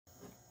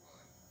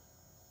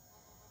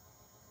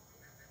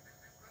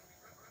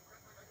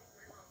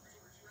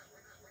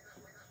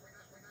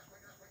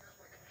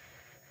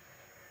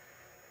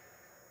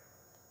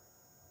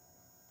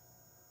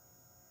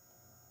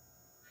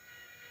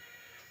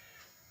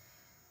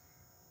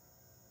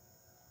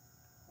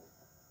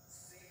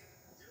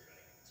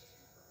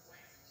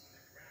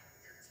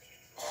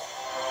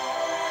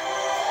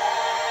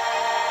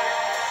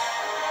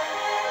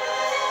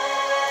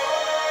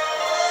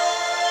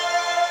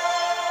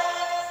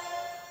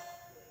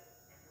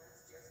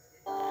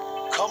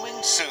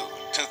Coming soon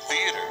to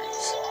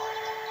theaters.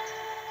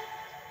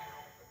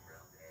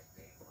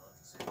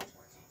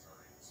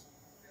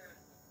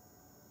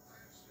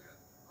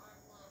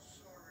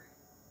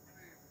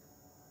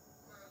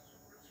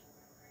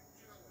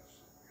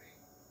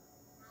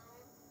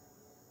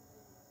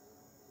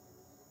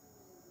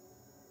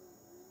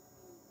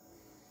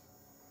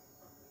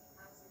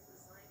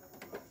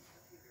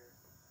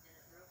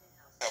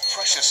 A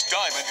precious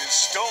diamond is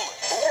stolen,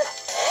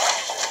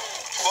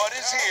 but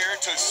is here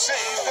to save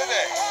the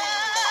day.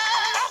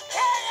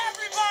 Okay,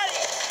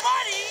 everybody!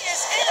 Money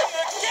is in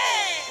the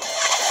game!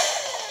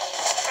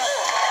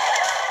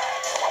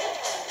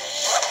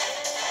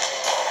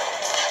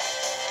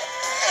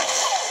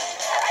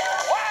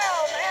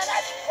 Wow, man,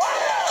 that's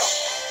wild!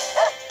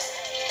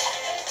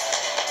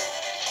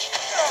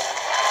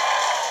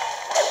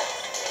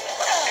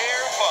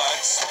 Air Bud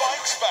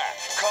Spikes Back,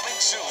 coming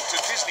soon to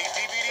Disney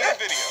DVD and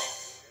video.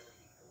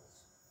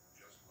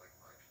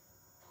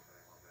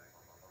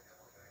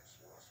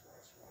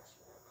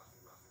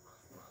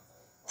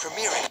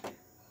 Premiering.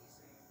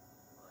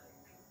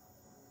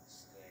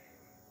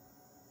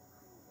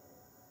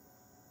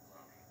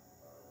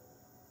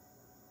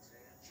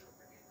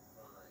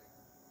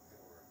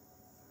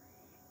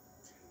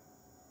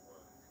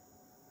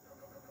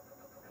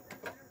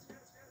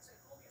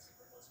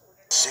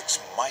 Six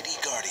mighty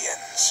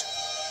guardians,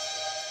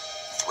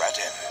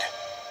 threatened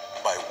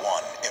by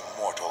one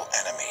immortal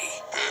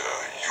enemy. Their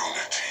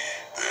unity,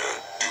 their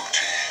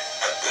duty,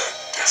 and their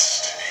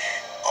destiny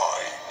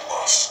I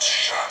must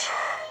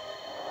shatter.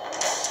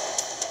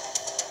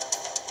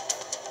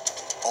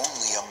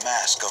 Only a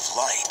mask of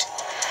light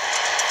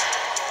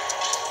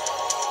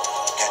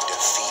can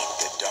defeat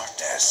the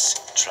darkness.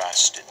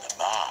 Trust in the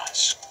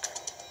mask.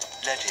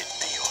 Let it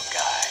be your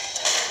guide.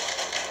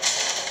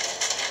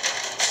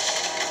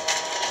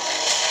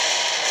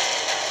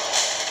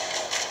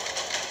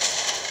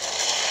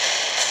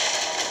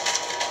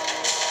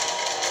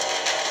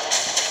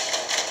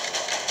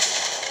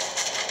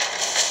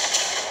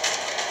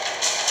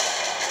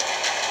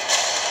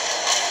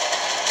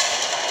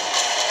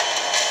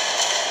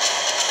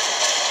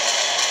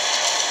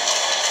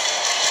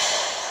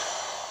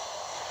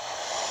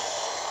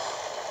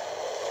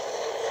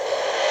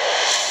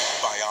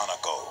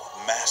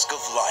 Mask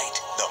of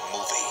Light, the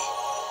movie.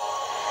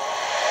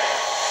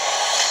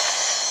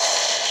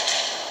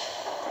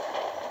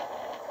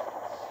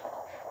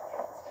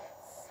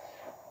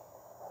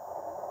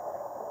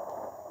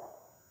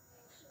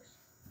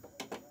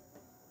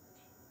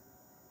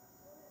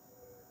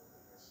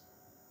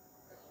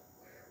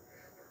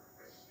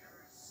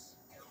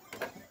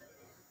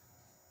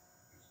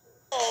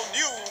 All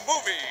new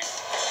movie,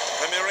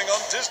 premiering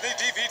on Disney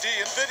DVD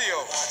and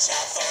video.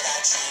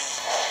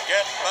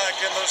 Get back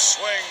in the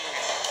swing,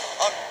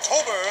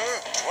 October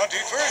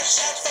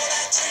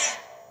 21st.